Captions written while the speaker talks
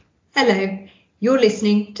Hello, you're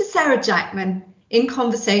listening to Sarah Jackman in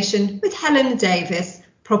conversation with Helena Davis,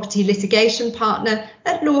 property litigation partner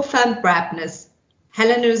at law firm Brabners.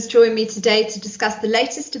 Helena has joined me today to discuss the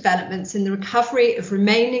latest developments in the recovery of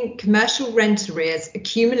remaining commercial rent arrears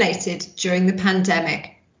accumulated during the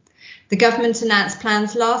pandemic. The government announced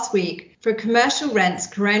plans last week for a commercial rents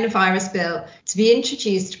coronavirus bill to be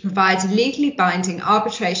introduced to provide a legally binding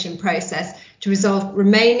arbitration process to resolve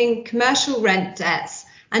remaining commercial rent debts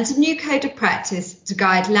and a new code of practice to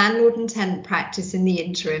guide landlord and tenant practice in the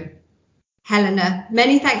interim. Helena,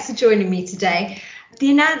 many thanks for joining me today.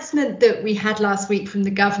 The announcement that we had last week from the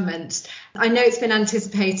government, I know it's been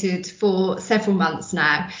anticipated for several months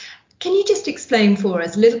now. Can you just explain for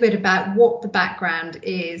us a little bit about what the background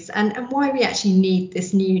is and why we actually need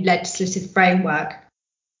this new legislative framework?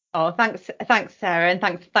 Oh, thanks, Sarah, and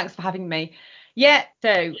thanks for having me. Yeah,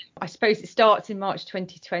 so I suppose it starts in March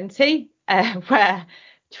 2020, where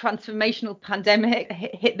transformational pandemic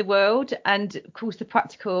hit the world, and of course the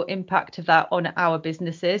practical impact of that on our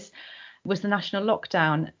businesses was the national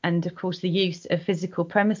lockdown, and of course the use of physical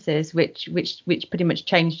premises, which pretty much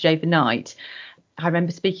changed overnight. I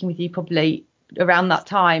remember speaking with you probably around that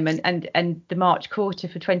time and the March quarter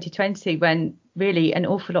for 2020, when really an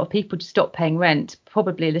awful lot of people just stopped paying rent,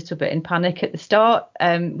 probably a little bit in panic at the start,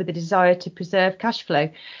 with a desire to preserve cash flow.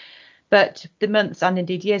 But the months and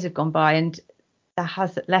indeed years have gone by, and that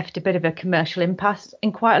has left a bit of a commercial impasse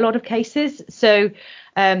in quite a lot of cases. So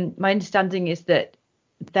my understanding is that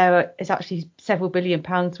there is actually several £billion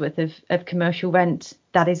worth of commercial rent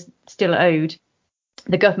that is still owed.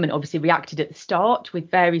 The government obviously reacted at the start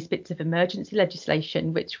with various bits of emergency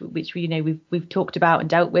legislation, which we've talked about and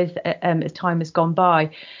dealt with as time has gone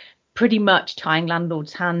by, pretty much tying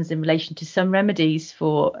landlords' hands in relation to some remedies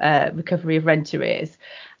for recovery of rent arrears.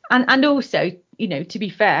 And also, to be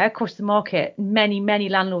fair, across the market, many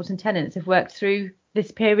landlords and tenants have worked through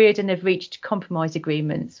this period and have reached compromise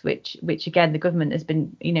agreements, which again, the government has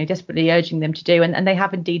been, desperately urging them to do. And they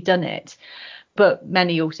have indeed done it. But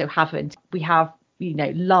many also haven't. We have,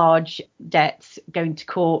 large debts going to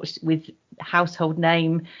court with household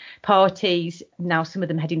name parties. Now, some of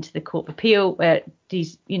them heading to the Court of Appeal where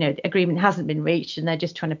these, agreement hasn't been reached and they're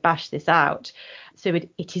just trying to bash this out. So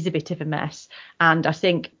it is a bit of a mess. And I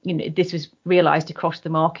think, this was realised across the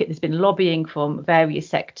market. There's been lobbying from various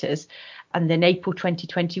sectors. And then April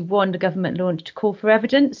 2021, the government launched a call for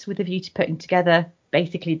evidence with a view to putting together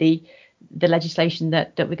basically the legislation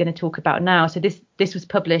that we're going to talk about now. So this was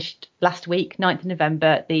published last week, 9th of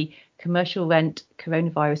November. The commercial rent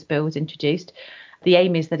coronavirus bill was introduced. The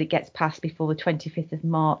aim is that it gets passed before the 25th of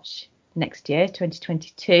March next year,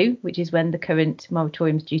 2022, which is when the current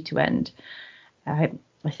moratorium is due to end. I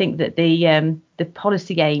think that the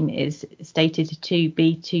policy aim is stated to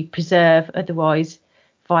be to preserve otherwise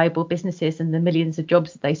viable businesses and the millions of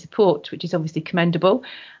jobs that they support, which is obviously commendable.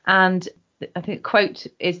 And I think the quote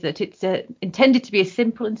is that it's intended to be a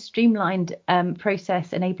simple and streamlined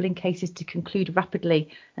process, enabling cases to conclude rapidly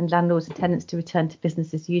and landlords and tenants to return to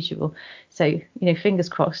business as usual. So, fingers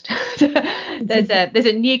crossed. There's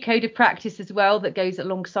a new code of practice as well that goes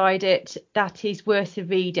alongside it. That is worth a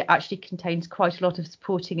read. It actually contains quite a lot of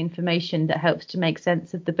supporting information that helps to make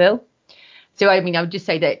sense of the bill. So, I would just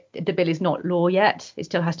say that the bill is not law yet. It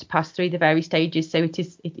still has to pass through the various stages. So it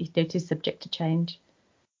is subject to change.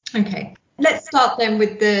 OK, let's start then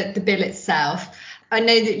with the bill itself. I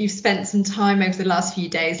know that you've spent some time over the last few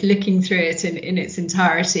days looking through it in its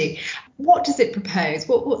entirety. What does it propose?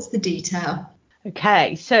 What's the detail?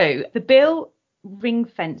 OK, so the bill ring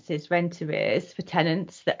fences rent arrears for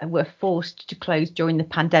tenants that were forced to close during the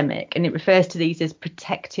pandemic, and it refers to these as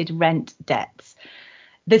protected rent debts.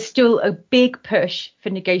 There's still a big push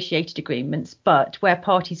for negotiated agreements, but where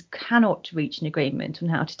parties cannot reach an agreement on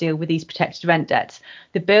how to deal with these protected rent debts,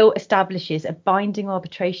 the bill establishes a binding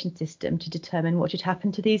arbitration system to determine what should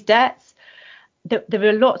happen to these debts. There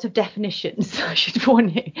are lots of definitions, I should warn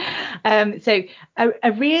you. So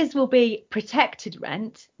arrears will be protected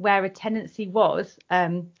rent where a tenancy was,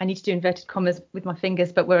 I need to do inverted commas with my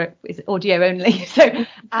fingers, but it's audio only. So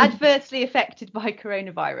adversely affected by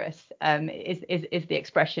coronavirus is the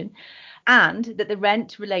expression. And that the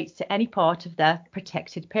rent relates to any part of the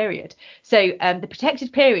protected period. So the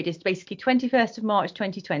protected period is basically 21st of March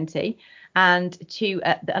 2020 and to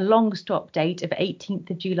a long stop date of 18th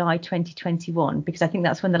of July 2021, because I think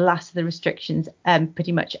that's when the last of the restrictions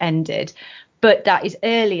pretty much ended. But that is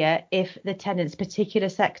earlier if the tenant's particular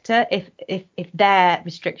sector, if their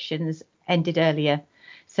restrictions ended earlier.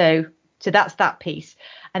 So that's that piece.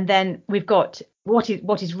 And then we've got what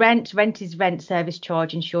is rent? Rent is rent, service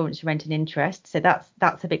charge, insurance, rent and interest. So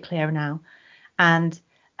that's a bit clearer now. And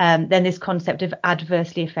Then this concept of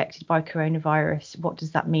adversely affected by coronavirus. What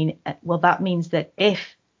does that mean? Well, that means that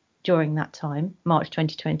if during that time, March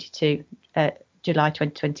 2022, July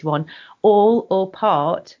 2021, all or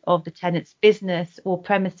part of the tenant's business or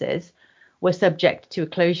premises were subject to a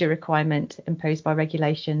closure requirement imposed by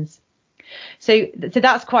regulations. So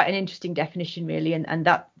that's quite an interesting definition, really, and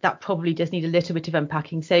that probably does need a little bit of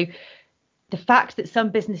unpacking. So the fact that some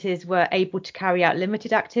businesses were able to carry out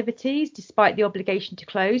limited activities despite the obligation to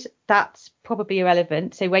close, that's probably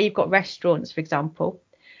irrelevant. So where you've got restaurants, for example,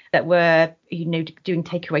 that were, doing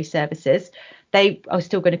takeaway services, they are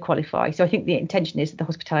still going to qualify. So I think the intention is that the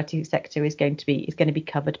hospitality sector is going to be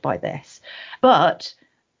covered by this. But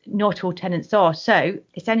not all tenants are. So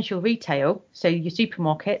essential retail, so your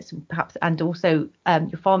supermarkets, perhaps, and also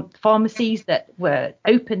your pharmacies that were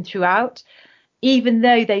open throughout, even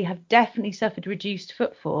though they have definitely suffered reduced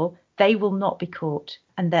footfall, they will not be caught,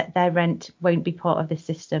 and that their rent won't be part of this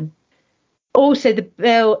system. Also, the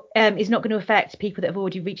bill is not going to affect people that have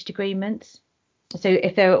already reached agreements. So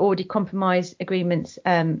if there are already compromise agreements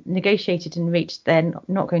negotiated and reached, they're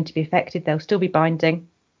not going to be affected. They'll still be binding,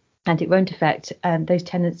 and it won't affect those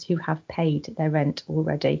tenants who have paid their rent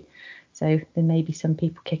already. So there may be some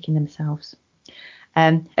people kicking themselves.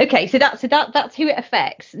 Okay, so that's who it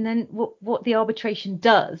affects. And then what the arbitration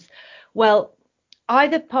does, well,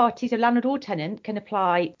 either party, so landlord or tenant, can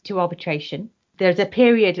apply to arbitration. There's a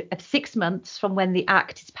period of 6 months from when the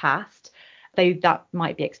act is passed, though that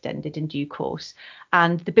might be extended in due course.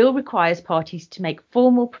 And the bill requires parties to make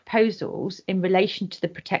formal proposals in relation to the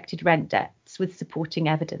protected rent debts with supporting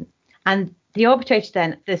evidence. And the arbitrator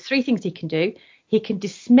then, there's 3 things he can do. He can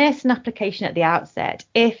dismiss an application at the outset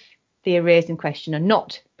if the arrears in question are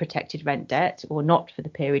not protected rent debt or not for the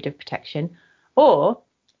period of protection, or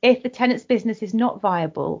if the tenant's business is not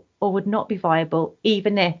viable or would not be viable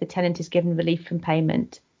even if the tenant is given relief from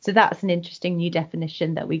payment. So that's an interesting new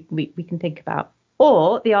definition that we can think about.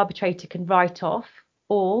 Or the arbitrator can write off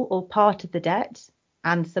all or part of the debt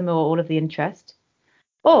and some or all of the interest.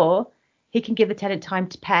 Or he can give the tenant time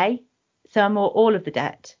to pay some or all of the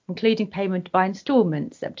debt, including payment by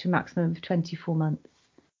instalments up to a maximum of 24 months.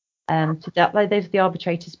 So those are the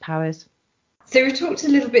arbitrator's powers. So we talked a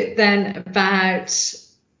little bit then about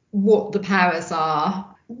what the powers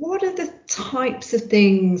are. What are the types of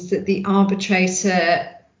things that the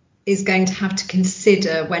arbitrator is going to have to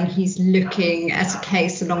consider when he's looking at a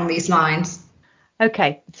case along these lines?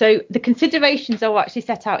 Okay, so the considerations are actually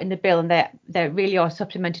set out in the bill, and they really are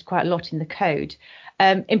supplemented quite a lot in the code.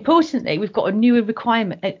 Importantly, we've got a new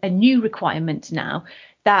requirement now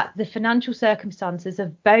that the financial circumstances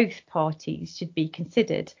of both parties should be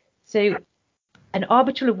considered. So an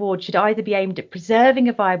arbitral award should either be aimed at preserving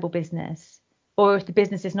a viable business, or if the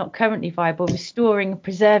business is not currently viable, restoring and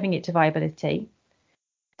preserving it to viability.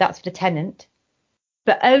 That's for the tenant,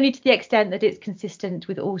 but only to the extent that it's consistent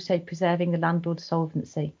with also preserving the landlord's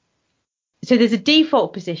solvency. So there's a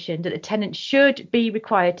default position that the tenant should be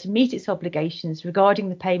required to meet its obligations regarding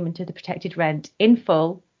the payment of the protected rent in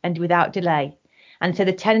full and without delay. And so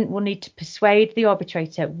the tenant will need to persuade the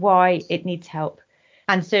arbitrator why it needs help.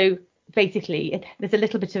 And so basically, there's a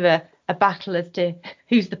little bit of a battle as to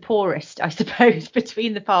who's the poorest, I suppose,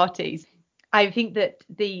 between the parties. I think that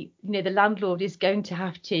the landlord is going to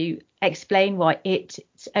have to explain why its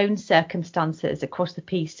own circumstances across the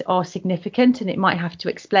piece are significant, and it might have to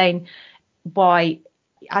explain why,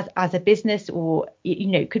 as a business, or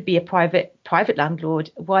it could be a private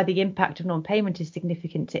landlord, why the impact of non-payment is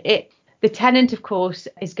significant to it. The tenant, of course,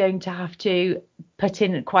 is going to have to put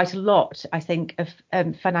in quite a lot, I think,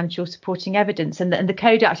 of financial supporting evidence. And the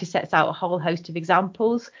code actually sets out a whole host of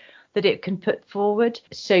examples that it can put forward.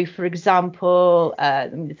 So, for example,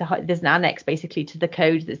 there's an annex basically to the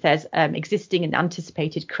code that says existing and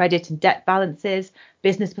anticipated credit and debt balances,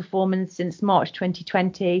 business performance since March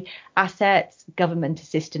 2020, assets, government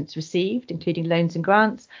assistance received, including loans and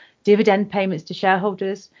grants, dividend payments to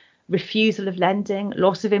shareholders, refusal of lending,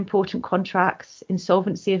 loss of important contracts,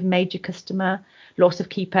 insolvency of major customer, loss of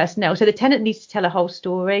key personnel. So the tenant needs to tell a whole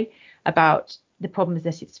story about the problems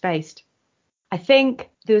that it's faced. I think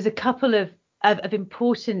there was a couple of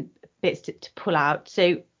important bits to pull out.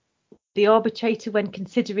 So the arbitrator, when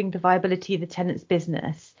considering the viability of the tenant's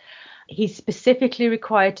business, he's specifically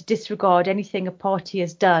required to disregard anything a party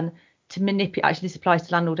has done to manipulate. Actually, this applies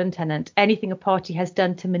to landlord and tenant. Anything a party has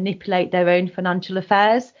done to manipulate their own financial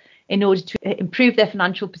affairs in order to improve their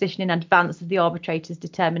financial position in advance of the arbitrator's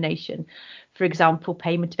determination. For example,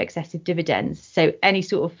 payment of excessive dividends. So any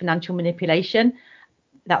sort of financial manipulation,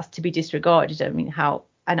 that's to be disregarded. I mean, how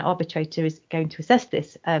an arbitrator is going to assess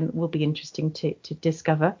this will be interesting to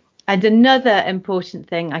discover. And another important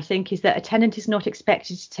thing, I think, is that a tenant is not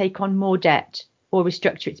expected to take on more debt or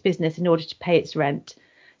restructure its business in order to pay its rent.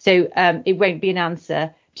 So it won't be an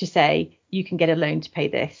answer to say you can get a loan to pay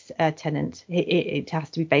this, tenant. It has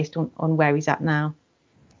to be based on where he's at now.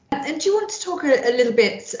 And do you want to talk a little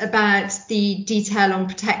bit about the detail on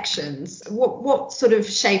protections? What sort of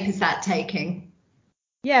shape is that taking?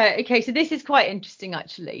 Yeah, okay, so this is quite interesting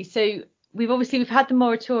actually. So we've had the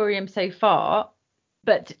moratorium so far,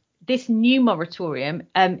 but this new moratorium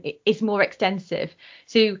is more extensive.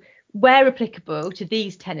 So where applicable to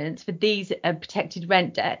these tenants for these protected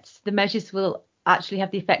rent debts, the measures will actually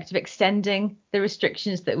have the effect of extending the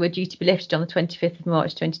restrictions that were due to be lifted on the 25th of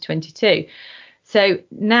March 2022. So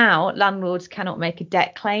now landlords cannot make a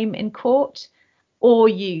debt claim in court or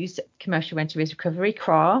use commercial rent arrears recovery,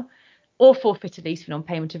 CRAR, or forfeit a lease for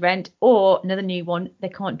non-payment of rent, or another new one, they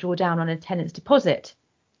can't draw down on a tenant's deposit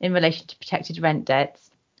in relation to protected rent debts.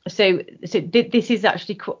 So this is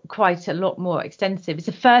actually quite a lot more extensive. It's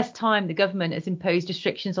the first time the government has imposed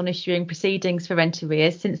restrictions on issuing proceedings for rent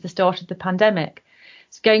arrears since the start of the pandemic.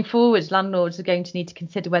 So going forward, landlords are going to need to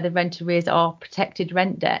consider whether rent arrears are protected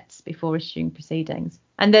rent debts before issuing proceedings.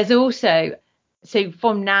 And there's also, so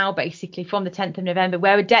from now, basically from the 10th of November,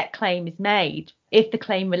 where a debt claim is made, if the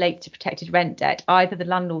claim relates to protected rent debt, either the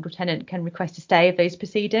landlord or tenant can request a stay of those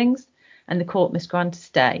proceedings and the court must grant a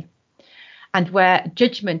stay. And where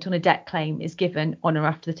judgment on a debt claim is given on or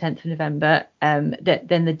after the 10th of November,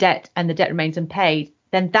 then the debt remains unpaid,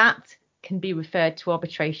 then that can be referred to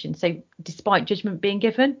arbitration. So despite judgment being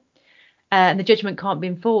given, and the judgment can't be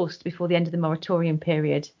enforced before the end of the moratorium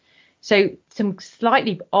period. So some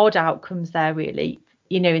slightly odd outcomes there, really,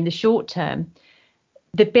 in the short term.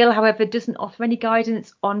 The bill, however, doesn't offer any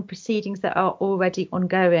guidance on proceedings that are already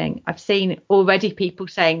ongoing. I've seen already people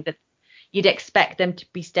saying that you'd expect them to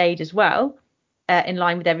be stayed as well, in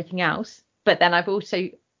line with everything else. But then I've also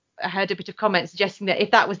heard a bit of comment suggesting that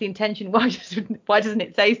if that was the intention, why doesn't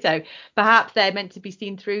it say so? Perhaps they're meant to be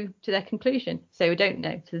seen through to their conclusion. So we don't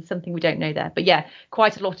know. So there's something we don't know there. But yeah,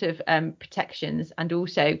 quite a lot of protections and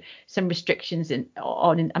also some restrictions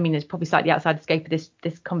on. I mean, it's probably slightly outside the scope of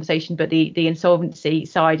this conversation, but the insolvency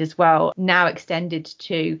side as well, now extended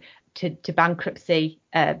to bankruptcy.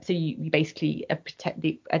 So you basically protect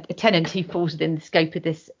a tenant who falls within the scope of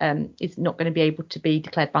this is not going to be able to be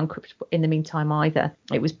declared bankrupt in the meantime either.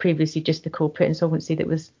 It was previously just the corporate insolvency that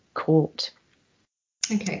was caught.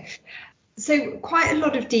 Okay. So quite a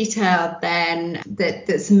lot of detail then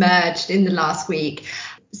that's emerged in the last week.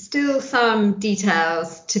 Still some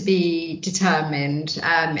details to be determined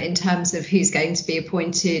in terms of who's going to be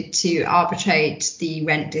appointed to arbitrate the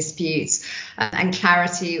rent disputes, and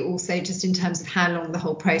clarity also just in terms of how long the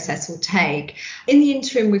whole process will take. In the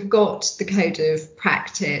interim, we've got the Code of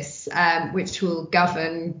Practice, which will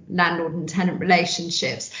govern landlord and tenant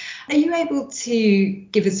relationships. Are you able to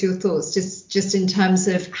give us your thoughts just in terms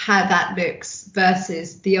of how that looks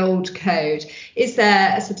versus the old code? Is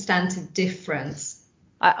there a substantive difference?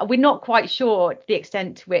 We're not quite sure the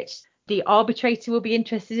extent to which the arbitrator will be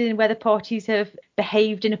interested in whether parties have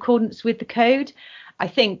behaved in accordance with the code. I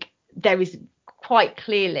think there is quite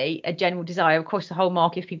clearly a general desire across the whole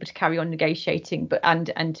market for people to carry on negotiating,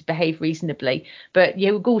 and to behave reasonably. But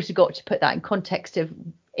you've also got to put that in context of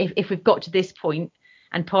if we've got to this point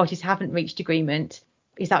and parties haven't reached agreement,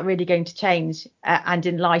 is that really going to change? And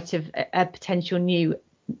in light of a potential new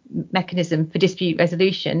mechanism for dispute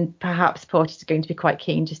resolution, perhaps parties are going to be quite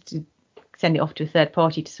keen just to send it off to a third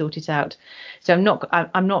party to sort it out. So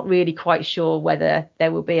I'm not really quite sure whether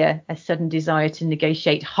there will be a sudden desire to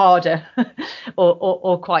negotiate harder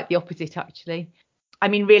or quite the opposite, actually. I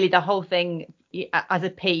mean, really, the whole thing as a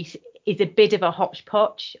piece is a bit of a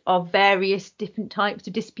hodgepodge of various different types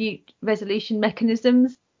of dispute resolution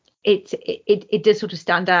mechanisms. It does sort of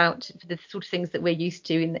stand out for the sort of things that we're used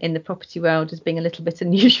to in the property world as being a little bit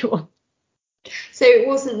unusual. So it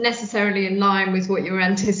wasn't necessarily in line with what you were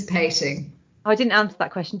anticipating. I didn't answer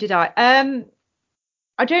that question, did I?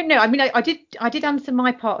 I don't know. I mean, I did answer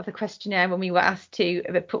my part of the questionnaire when we were asked to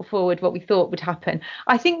put forward what we thought would happen.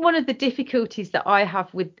 I think one of the difficulties that I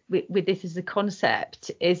have with this as a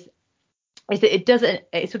concept is that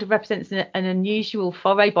it sort of represents an unusual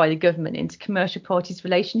foray by the government into commercial parties'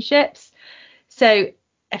 relationships. So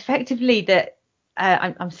effectively that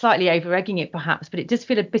I'm slightly over-egging it perhaps, but it does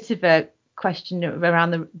feel a bit of a question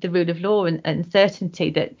around the rule of law and certainty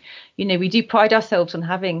that, we do pride ourselves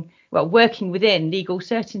on working within legal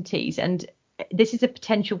certainties, and this is a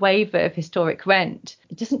potential waiver of historic rent.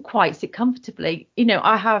 It doesn't quite sit comfortably.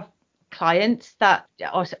 I have clients that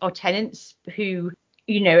are tenants who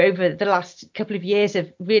over the last couple of years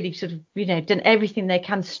have really sort of, done everything they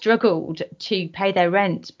can, struggled to pay their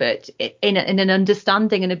rent, but in an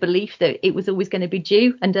understanding and a belief that it was always going to be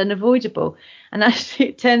due and unavoidable. And actually,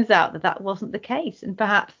 it turns out that wasn't the case. And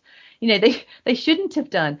perhaps, they shouldn't have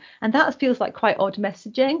done. And that feels like quite odd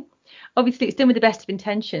messaging. Obviously, it's done with the best of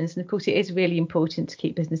intentions. And of course, it is really important to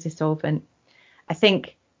keep businesses solvent. I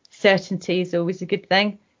think certainty is always a good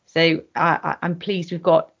thing. So I'm pleased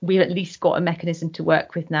we've at least got a mechanism to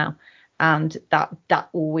work with now, and that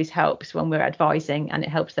always helps when we're advising, and it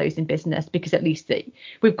helps those in business because at least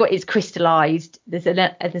it's crystallised. There's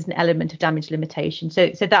an element of damage limitation, so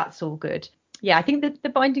that's all good. Yeah, I think that the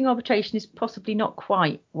binding arbitration is possibly not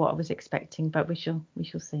quite what I was expecting, but we shall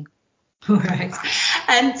see. All right.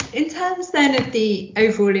 And in terms then of the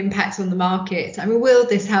overall impact on the market, will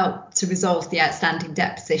this help to resolve the outstanding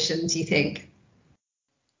debt position, do you think?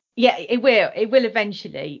 Yeah, it will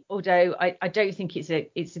eventually, although I don't think it's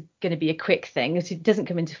going to be a quick thing. It doesn't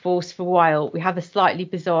come into force for a while. We have a slightly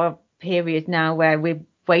bizarre period now where we're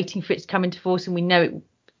waiting for it to come into force, and we know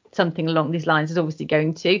something along these lines is obviously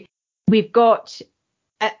going to. We've got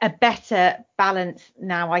a better balance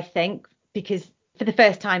now, I think, because for the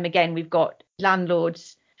first time again, we've got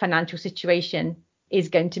landlords' financial situation is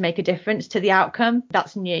going to make a difference to the outcome.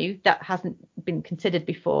 That's new. That hasn't been considered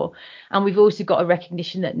before. And we've also got a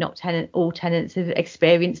recognition that not all tenants have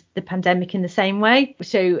experienced the pandemic in the same way.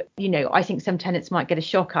 So, I think some tenants might get a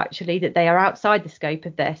shock, actually, that they are outside the scope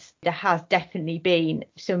of this. There has definitely been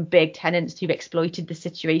some big tenants who've exploited the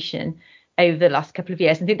situation over the last couple of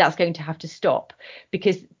years. I think that's going to have to stop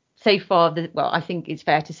because so far, I think it's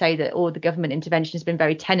fair to say that all the government intervention has been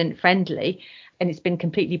very tenant friendly, and it's been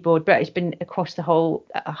completely broad, but it's been across the whole,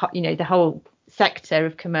 the whole sector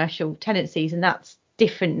of commercial tenancies, and that's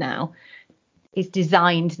different now. It's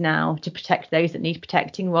designed now to protect those that need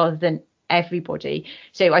protecting rather than everybody.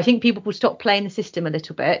 So I think people will stop playing the system a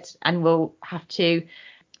little bit, and will have to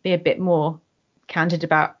be a bit more candid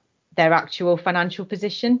about their actual financial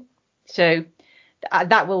position. So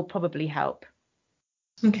that will probably help.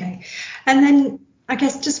 Okay. And then I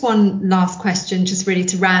guess just one last question, just really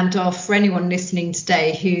to round off for anyone listening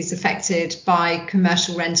today who's affected by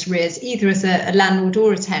commercial rent arrears, either as a landlord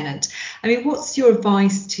or a tenant. What's your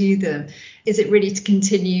advice to them? Is it really to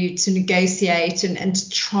continue to negotiate and to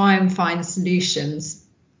try and find solutions?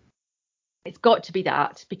 It's got to be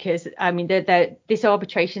that, because this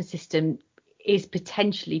arbitration system is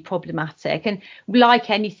potentially problematic, and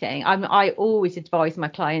like anything, I always advise my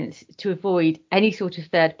clients to avoid any sort of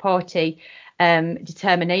third party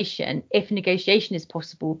determination if negotiation is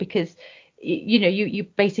possible, because you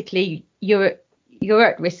basically you're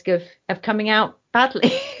at risk of coming out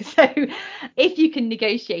badly. So if you can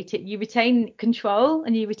negotiate it, you retain control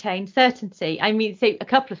and you retain certainty. So a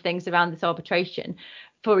couple of things around this arbitration.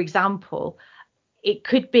 For example, it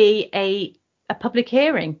could be a public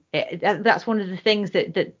hearing. That's one of the things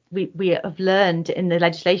that we have learned in the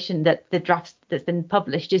legislation, that the drafts that's been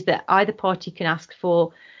published, is that either party can ask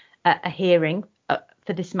for a hearing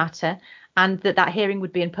for this matter, and that hearing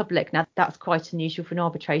would be in public. Now, that's quite unusual for an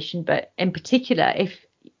arbitration, but in particular, if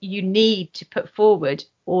you need to put forward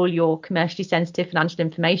all your commercially sensitive financial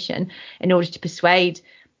information in order to persuade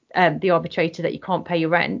the arbitrator that you can't pay your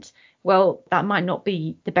rent, well, that might not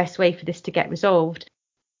be the best way for this to get resolved.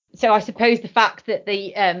 So I suppose the fact that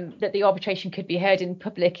the arbitration could be heard in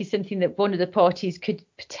public is something that one of the parties could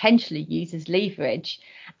potentially use as leverage.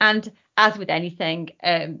 And as with anything,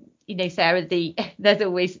 Sarah, there's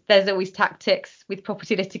always tactics with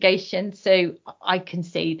property litigation. So I can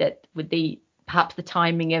see that with perhaps the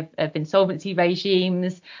timing of insolvency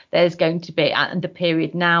regimes, there's going to be, and the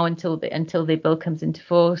period now until the bill comes into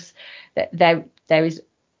force, that there is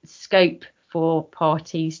scope for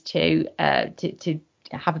parties to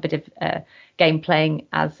have a bit of game playing,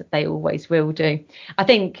 as they always will do. I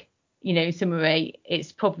think, summary,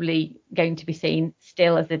 it's probably going to be seen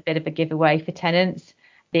still as a bit of a giveaway for tenants.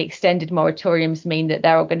 The extended moratoriums mean that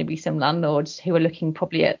there are going to be some landlords who are looking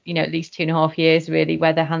probably at, at least 2.5 years, really,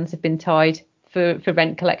 where their hands have been tied for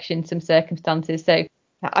rent collection in some circumstances. So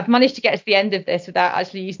I've managed to get to the end of this without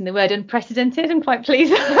actually using the word unprecedented. I'm quite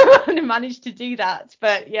pleased I managed to do that.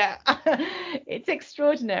 But yeah, it's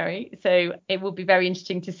extraordinary. So it will be very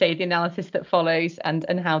interesting to see the analysis that follows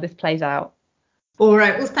and how this plays out. All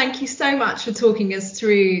right. Well, thank you so much for talking us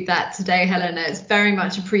through that today, Helena. It's very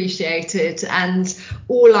much appreciated, and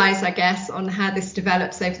all eyes, I guess, on how this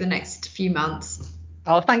develops over the next few months.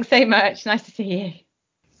 Oh, thanks so much. Nice to see you.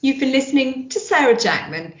 You've been listening to Sarah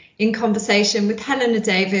Jackman in conversation with Helena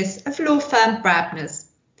Davis of law firm Brabners.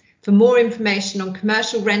 For more information on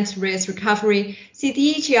commercial rent arrears recovery, see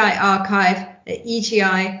the EGI archive at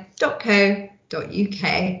egi.co.uk.